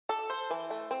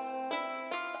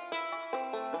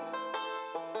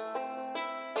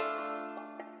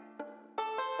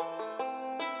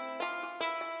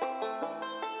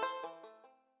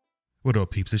What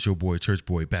up, peeps? It's your boy, Church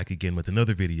Boy, back again with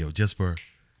another video just for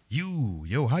you.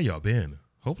 Yo, how y'all been?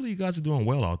 Hopefully you guys are doing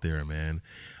well out there, man.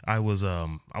 I was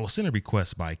sent a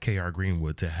request by KR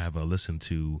Greenwood to have a listen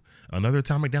to another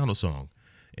Tom MacDonald song,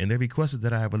 and they requested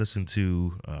that I have a listen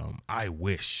to I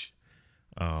Wish.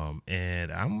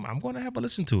 And I'm going to have a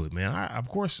listen to it, man. Of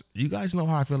course, you guys know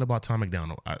how I feel about Tom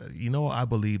MacDonald. I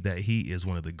believe that he is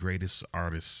one of the greatest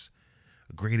artists,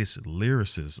 greatest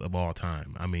lyricists of all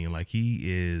time. I mean, like, he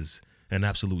is an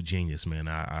absolute genius, man.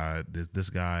 This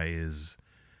guy is,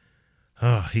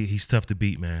 he's tough to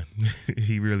beat, man.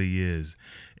 He really is.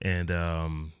 And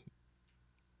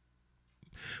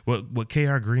what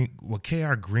KR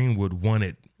Greenwood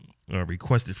wanted,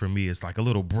 requested from me is like a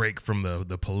little break from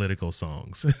the political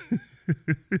songs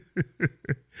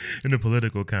and the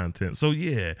political content. So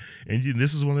yeah, and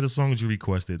this is one of the songs you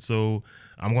requested, so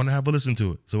I'm going to have a listen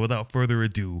to it. So without further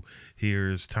ado,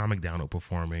 here's Tom MacDonald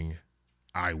performing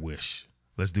I Wish.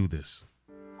 Let's do this.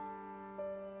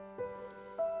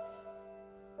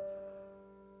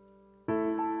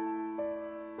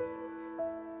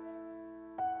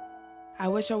 I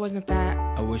wish I wasn't fat.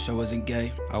 I wish I wasn't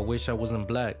gay. I wish I wasn't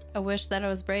black. I wish that I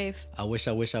was brave. I wish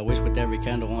with every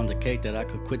candle on the cake that I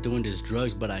could quit doing these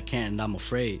drugs, but I can't and I'm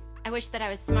afraid. I wish that I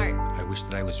was smart. I wish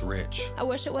that I was rich. I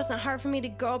wish it wasn't hard for me to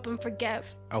grow up and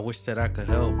forgive. I wish that I could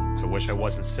help. I wish I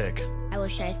wasn't sick. I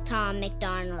wish I was Tom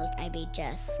MacDonald. I'd be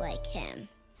just like him.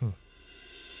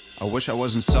 I wish I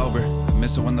wasn't sober. I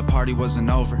miss it when the party wasn't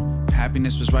over.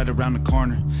 Happiness was right around the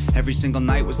corner. Every single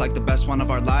night was like the best one of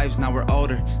our lives. Now we're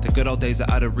older. The good old days are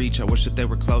out of reach. I wish that they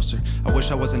were closer. I wish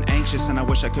I wasn't anxious, and I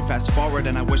wish I could fast forward,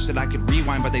 and I wish that I could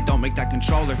rewind, but they don't make that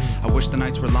controller. I wish the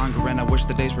nights were longer, and I wish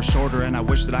the days were shorter, and I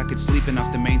wish that I could sleep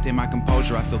enough to maintain my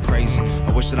composure. I feel crazy.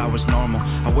 I wish that I was normal.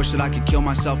 I wish that I could kill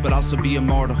myself but also be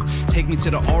immortal. Take me to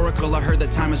the oracle. I heard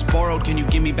that time is borrowed. Can you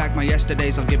give me back my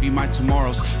yesterdays? I'll give you my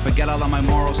tomorrows. Forget all of my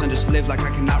morals and just live like I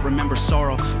cannot remember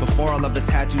sorrow. Before all of the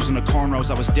tattoos and the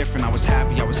cornrows, I was different, I was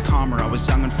happy, I was calmer, I was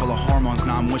young and full of hormones.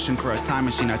 Now I'm wishing for a time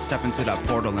machine, I'd step into that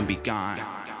portal and be gone.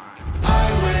 I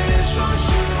wish on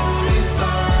shooting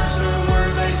stars, or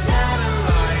were they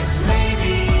satellites?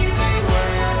 Maybe they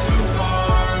were too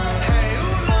far. Hey,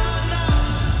 ooh la la,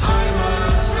 I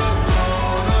must have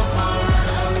blown apart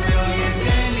a million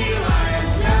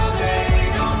dandelions. Now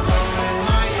they don't grow in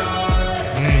my yard.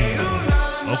 Hey, ooh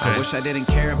la la. I wish I didn't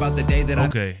care about the day that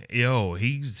Yo,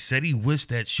 he said he wished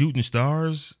that shooting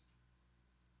stars,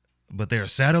 but they're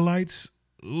satellites.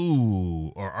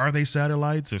 Ooh, or are they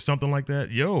satellites or something like that?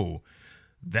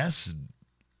 That's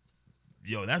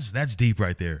deep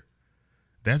right there.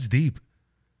 That's deep.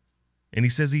 And he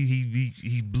says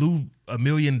he blew a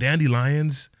million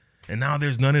dandelions, and now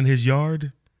there's none in his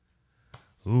yard.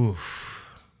 Oof,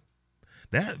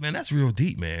 that's real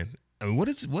deep, man. I mean, what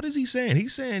is he saying?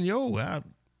 He's saying,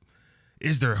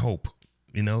 is there hope?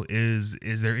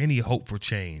 Is there any hope for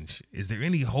change? Is there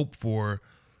any hope for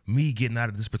me getting out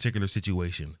of this particular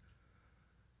situation?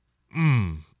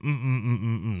 I'm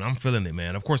feeling it,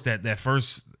 man. Of course, that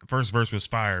first verse was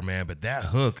fire, man. But that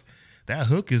hook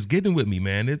is getting with me,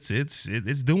 man. It's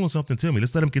doing something to me.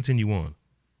 Let's let him continue on.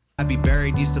 I'd be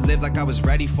buried, used to live like I was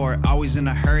ready for it. Always in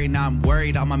a hurry, now I'm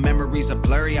worried. All my memories are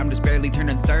blurry. I'm just barely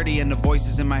turning 30, and the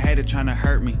voices in my head are trying to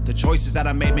hurt me. The choices that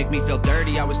I made make me feel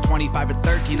dirty. I was 25 or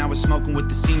 13, I was smoking with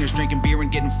the seniors, drinking beer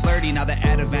and getting flirty. Now the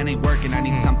Ativan ain't working, I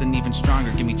need something even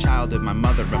stronger. Give me childhood, my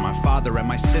mother and my father and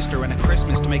my sister, and a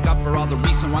Christmas to make up for all the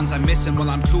recent ones I'm missing while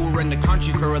I'm touring the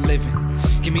country for a living.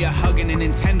 Give me a hug and a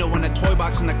Nintendo and a toy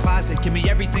box in the closet. Give me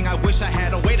everything I wish I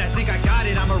had. Oh wait, I think I got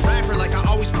it. I'm a rapper like I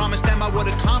always promised them I would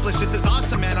accomplish. This is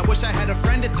awesome, man. I wish I had a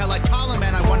friend to tell. I'd call him,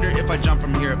 man. I wonder if I jump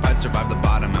from here, if I'd survive the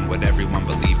bottom, and would everyone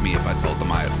believe me if I told them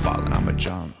I had fallen? I'ma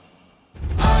jump.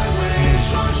 I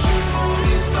wish on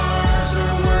shooting stars,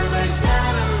 or were they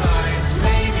satellites?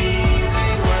 Maybe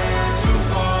they were too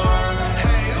far.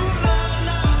 Hey, ooh la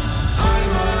la, I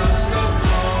must have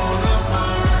blown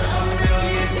apart a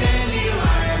million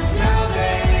dandelions. Now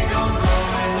they don't grow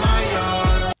in my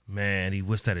yard. Man, he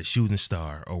wished that a shooting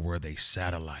star, or were they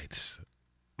satellites?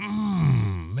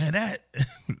 Man,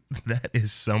 that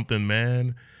is something,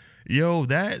 man.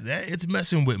 That it's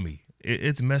messing with me.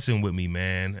 It's messing with me,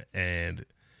 man. And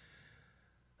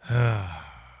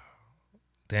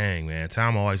dang, man,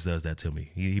 Tom always does that to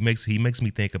me. He makes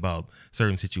me think about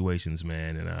certain situations,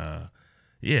 man. And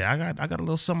yeah, I got a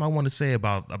little something I want to say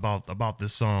about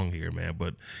this song here, man.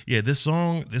 But yeah, this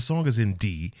song is in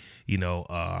D.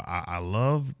 I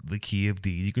love the key of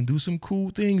D. You can do some cool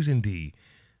things in D.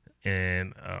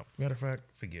 And matter of fact,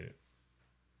 forget it.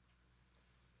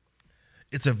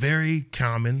 It's a very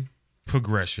common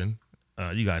progression.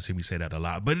 You guys hear me say that a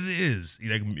lot, but it is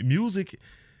like music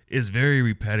is very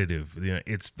repetitive. You know,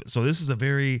 it's so this is a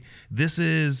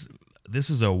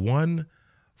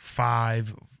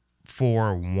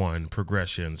 1-5-4-1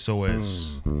 progression. So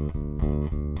it's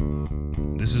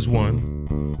this is 1.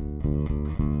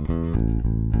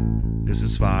 This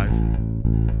is 5.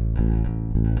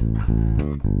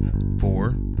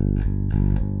 4.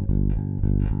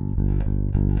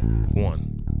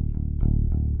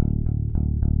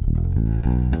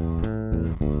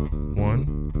 1.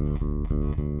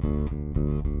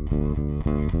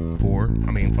 1. 4.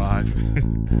 I mean 5.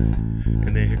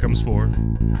 And then here comes 4.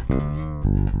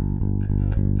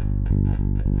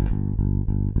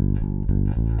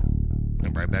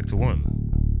 And right back to 1.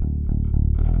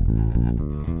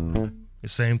 The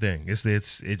same thing.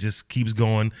 It just keeps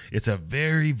going. It's a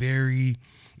very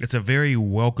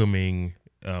welcoming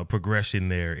progression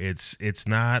there. It's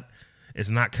not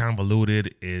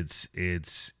convoluted.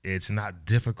 It's not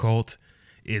difficult.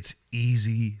 It's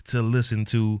easy to listen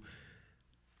to.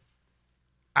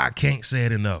 I can't say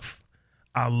it enough.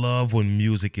 I love when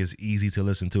music is easy to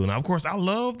listen to. And of course, I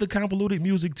love the convoluted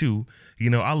music too. You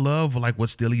know, I love like what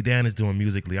Steely Dan is doing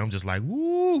musically. I'm just like,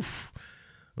 woof.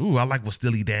 Ooh, I like what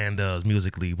Steely Dan does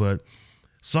musically. But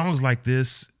songs like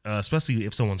this, especially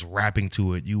if someone's rapping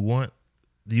to it, you want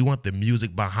the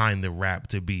music behind the rap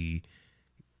to be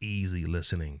easy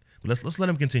listening. But let's let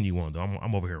him continue on though.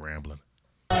 I'm over here rambling.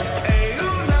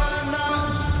 I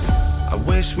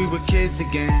wish we were kids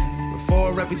again,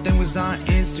 before everything was on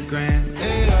Instagram.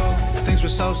 Ayo, things were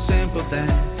so simple then.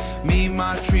 Me,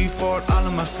 my tree fort, all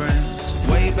of my friends.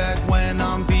 Way back when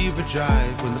on Beaver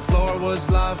Drive, when the floor was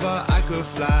lava, I could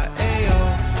fly.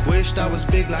 Ayo, wished I was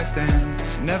big like them.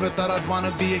 Never thought I'd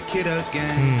wanna be a kid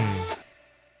again.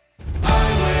 I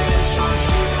wish on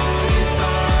shooting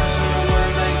stars, or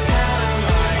were they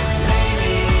satellites?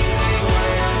 Maybe they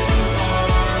were too far.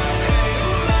 Hey,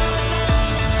 ooh, la, la.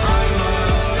 I must have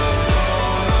blown up a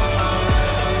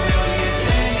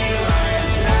million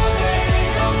dandelions. Now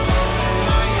they don't grow in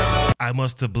my yard. I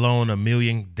must have blown a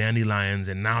million dandelions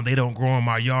and now they don't grow in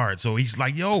my yard. So he's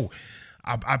like, yo,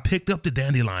 I picked up the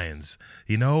dandelions,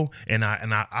 you know, and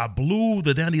I blew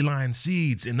the dandelion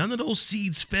seeds and none of those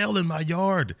seeds fell in my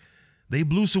yard. They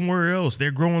blew somewhere else.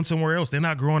 They're growing somewhere else. They're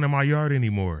not growing in my yard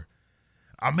anymore.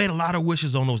 I made a lot of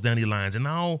wishes on those dandelions and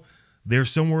now they're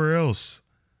somewhere else.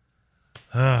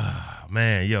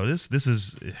 Man, yo, this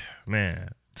is, man,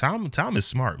 Tom is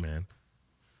smart, man.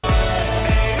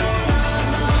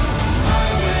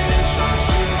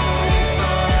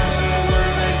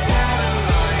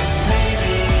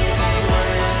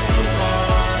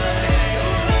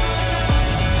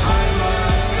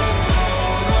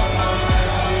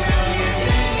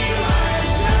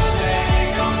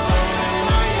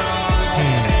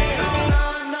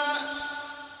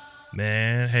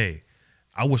 Man, hey,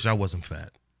 I wish I wasn't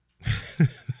fat.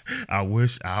 I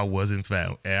wish I wasn't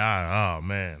fat. Oh,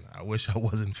 man, I wish I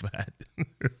wasn't fat.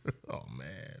 Oh,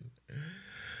 man.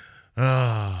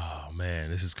 Oh,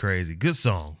 man, this is crazy. Good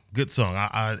song. Good song.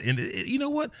 You know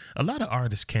what? A lot of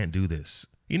artists can't do this.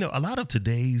 You know, a lot of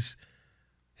today's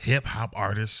hip-hop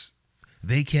artists,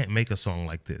 they can't make a song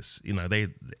like this. You know,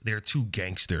 they're too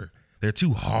gangster. They're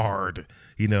too hard,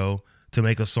 you know, to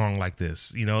make a song like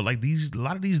this. You know, like a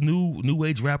lot of these new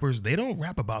age rappers, they don't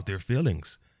rap about their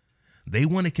feelings. They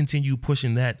want to continue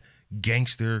pushing that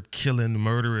gangster, killing,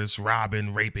 murderous,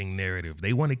 robbing, raping narrative.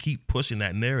 They want to keep pushing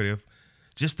that narrative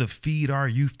just to feed our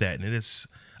youth that. And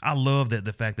I love that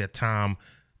the fact that Tom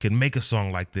can make a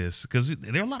song like this, because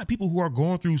there are a lot of people who are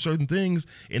going through certain things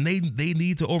and they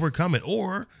need to overcome it,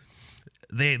 or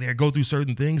they go through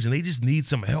certain things and they just need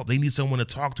some help. They need someone to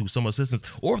talk to, some assistance,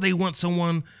 or if they want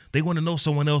to know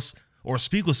someone else or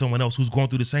speak with someone else who's going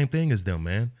through the same thing as them,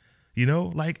 man. You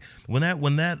know, like when that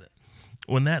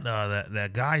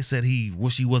guy said he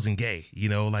wish he wasn't gay, you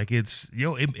know, like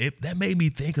that made me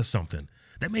think of something.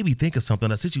 That made me think of something,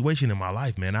 a situation in my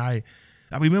life, man. I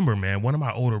remember, man, one of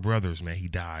my older brothers, man, he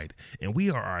died, and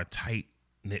we are a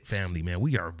tight-knit family, man.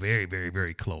 We are very, very,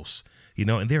 very close. You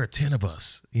know, and there are 10 of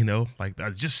us, you know, like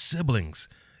just siblings,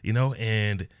 you know,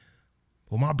 and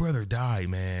when my brother died,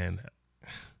 man,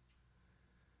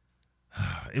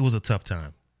 it was a tough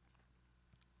time.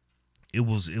 It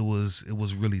was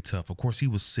really tough. Of course, he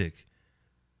was sick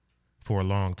for a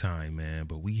long time, man,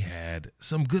 but we had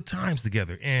some good times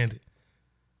together. And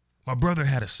my brother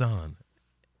had a son,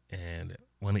 and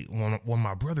when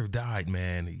my brother died,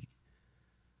 man,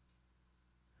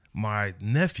 my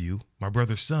nephew, my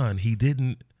brother's son, he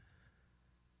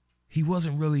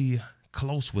wasn't really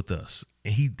close with us.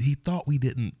 And he thought we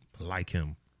didn't like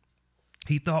him.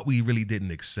 He thought we really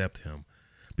didn't accept him.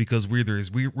 because we're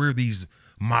these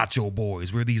macho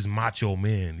boys, we're these macho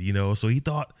men, you know. So he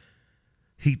thought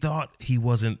he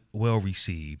wasn't well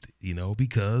received, you know,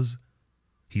 because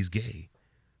he's gay,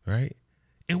 right?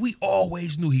 And we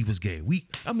always knew he was gay. We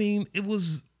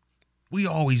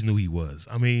always knew he was.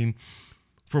 I mean,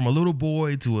 from a little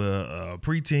boy to a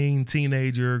preteen,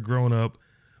 teenager, grown up,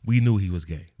 we knew he was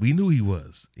gay. We knew he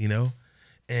was, you know.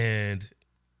 And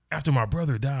after my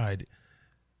brother died,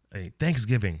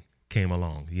 Thanksgiving came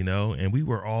along, you know, and we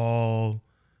were all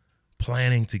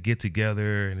planning to get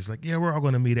together. And it's like, yeah, we're all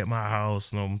going to meet at my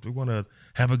house. We're going to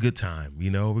have a good time, you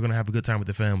know. We're going to have a good time with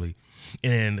the family.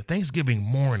 And Thanksgiving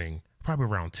morning, probably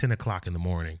around 10 o'clock in the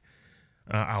morning,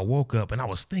 I woke up and I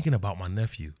was thinking about my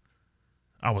nephew.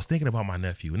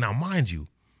 Now, mind you,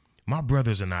 my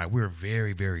brothers and I, we're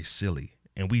very, very silly.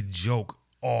 And we joke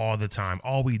all the time.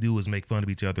 All we do is make fun of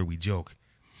each other. We joke.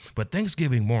 But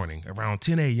Thanksgiving morning, around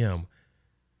 10 a.m.,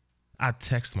 I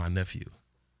text my nephew.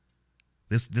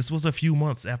 This was a few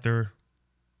months after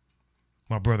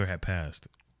my brother had passed.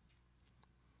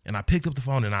 And I picked up the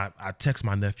phone and I text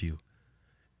my nephew.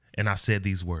 And I said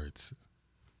these words.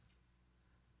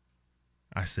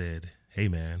 I said, hey,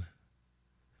 man,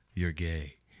 you're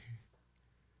gay.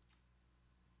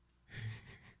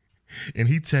 And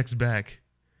he texts back,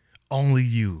 only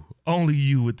you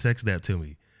would text that to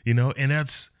me, you know? And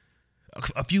that's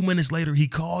a few minutes later, he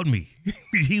called me.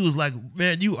 He was like,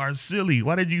 man, you are silly.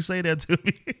 Why did you say that to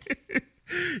me?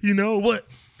 You know what?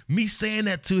 Me saying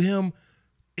that to him,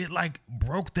 it like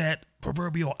broke that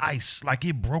proverbial ice. Like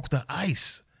it broke the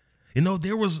ice. You know,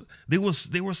 there was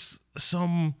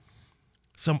some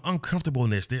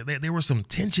uncomfortableness there. There was some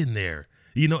tension there,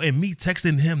 you know, and me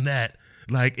texting him that,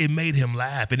 like, it made him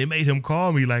laugh and it made him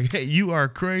call me like, hey, you are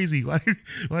crazy. Why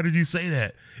did you say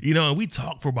that? You know, and we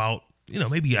talked for about, you know,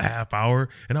 maybe a half hour.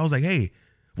 And I was like, hey,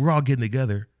 we're all getting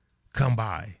together. Come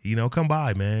by, you know, come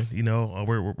by, man. You know,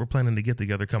 we're planning to get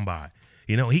together. Come by.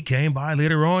 You know, he came by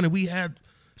later on and we had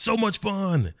so much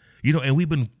fun, you know, and we've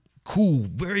been cool,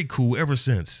 very cool ever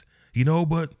since, you know,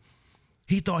 but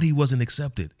he thought he wasn't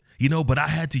accepted, you know, but I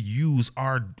had to use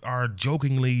our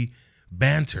jokingly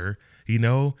banter, you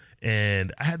know,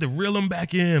 and I had to reel him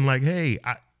back in like, hey,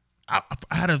 I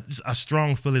had a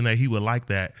strong feeling that he would like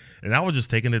that. And I was just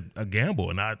taking a gamble.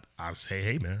 And I say,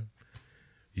 hey, man,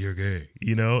 you're gay,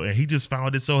 you know, and he just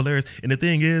found it so hilarious. And the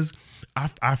thing is,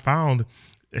 I found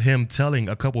him telling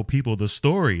a couple people the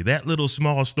story, that little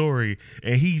small story,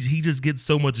 and he just gets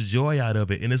so much joy out of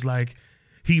it. And it's like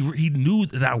he knew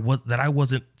that I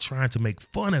wasn't trying to make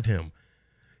fun of him.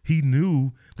 He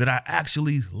knew that I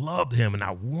actually loved him and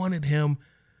I wanted him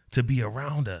to be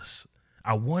around us.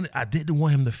 I didn't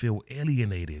want him to feel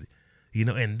alienated, you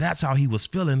know, and that's how he was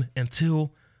feeling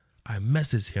until I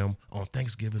messaged him on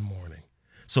Thanksgiving morning.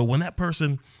 So when that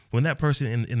person in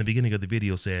the beginning of the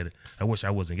video said, I wish I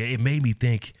wasn't gay, it made me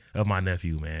think of my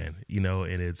nephew, man, you know,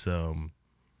 and it's, yeah.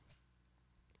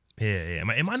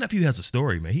 And my nephew has a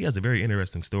story, man. He has a very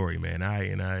interesting story, man.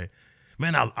 I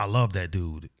love that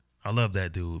dude. I love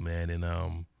that dude, man.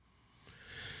 And,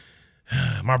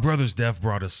 my brother's death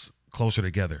brought us closer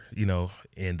together, you know,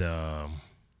 and,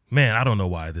 man, I don't know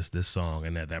why this song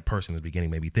and that person in the beginning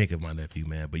made me think of my nephew,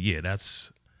 man. But yeah,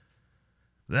 that's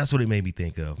what it made me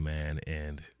think of, man.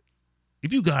 And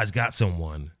if you guys got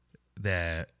someone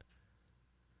that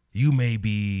you may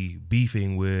be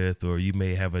beefing with or you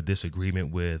may have a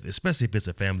disagreement with, especially if it's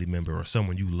a family member or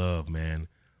someone you love, man,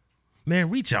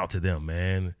 reach out to them,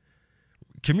 man.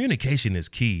 Communication is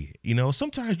key. You know,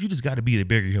 sometimes you just got to be the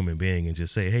bigger human being and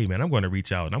just say, hey, man, I'm going to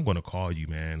reach out and I'm going to call you,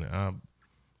 man.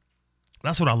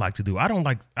 That's what I like to do. I don't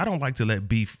like to let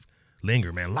beef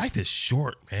linger, man. Life is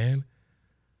short, man.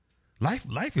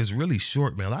 Life is really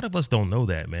short, man. A lot of us don't know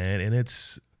that, man. And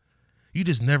you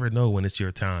just never know when it's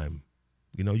your time.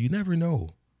 You know, you never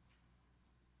know.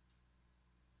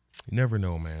 You never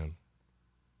know, man.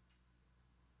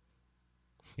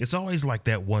 It's always like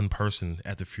that one person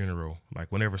at the funeral,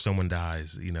 like whenever someone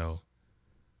dies, you know,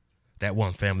 that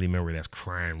one family member that's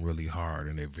crying really hard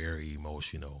and they're very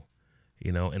emotional,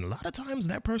 you know, and a lot of times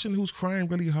that person who's crying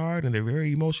really hard and they're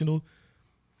very emotional,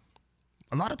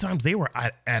 a lot of times they were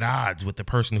at odds with the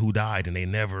person who died and they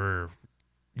never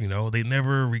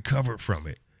recovered from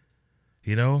it,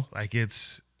 you know, like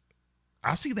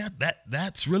I see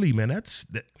that's really, man,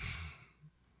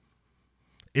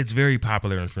 it's very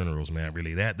popular in funerals, man,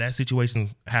 really. That situation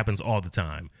happens all the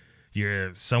time.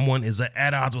 Someone is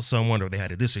at odds with someone or they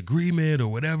had a disagreement or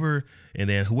whatever, and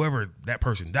then whoever that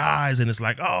person dies and it's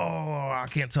like, oh, I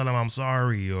can't tell them I'm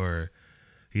sorry, or,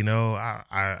 you know,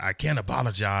 I can't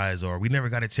apologize, or we never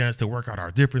got a chance to work out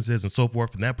our differences and so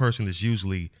forth. And that person is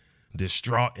usually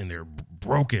distraught and they're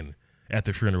broken at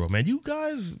the funeral, man. You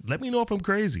guys, let me know if I'm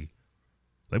crazy.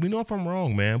 Let me know if I'm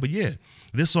wrong, man. But yeah,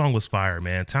 this song was fire,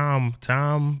 man.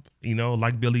 Tom, you know,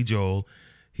 like Billy Joel,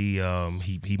 he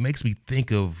makes me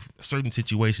think of certain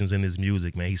situations in his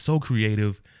music, man. He's so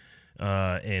creative,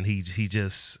 and he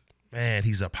just, man,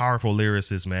 he's a powerful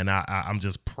lyricist, man. I'm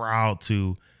just proud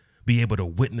to be able to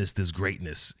witness this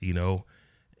greatness, you know.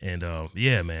 And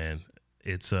yeah, man,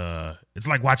 it's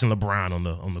like watching LeBron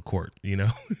on the court, you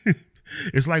know.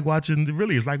 It's like watching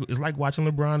it's like watching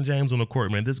LeBron James on the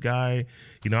court, man. This guy,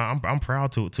 you know, I'm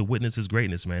proud to witness his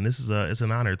greatness, man. This is it's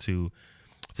an honor to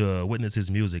witness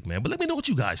his music, man. But let me know what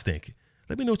you guys think.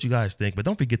 Let me know what you guys think. But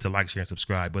don't forget to like, share, and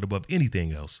subscribe. But above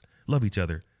anything else, love each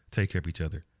other, take care of each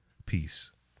other.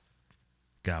 Peace.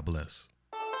 God bless.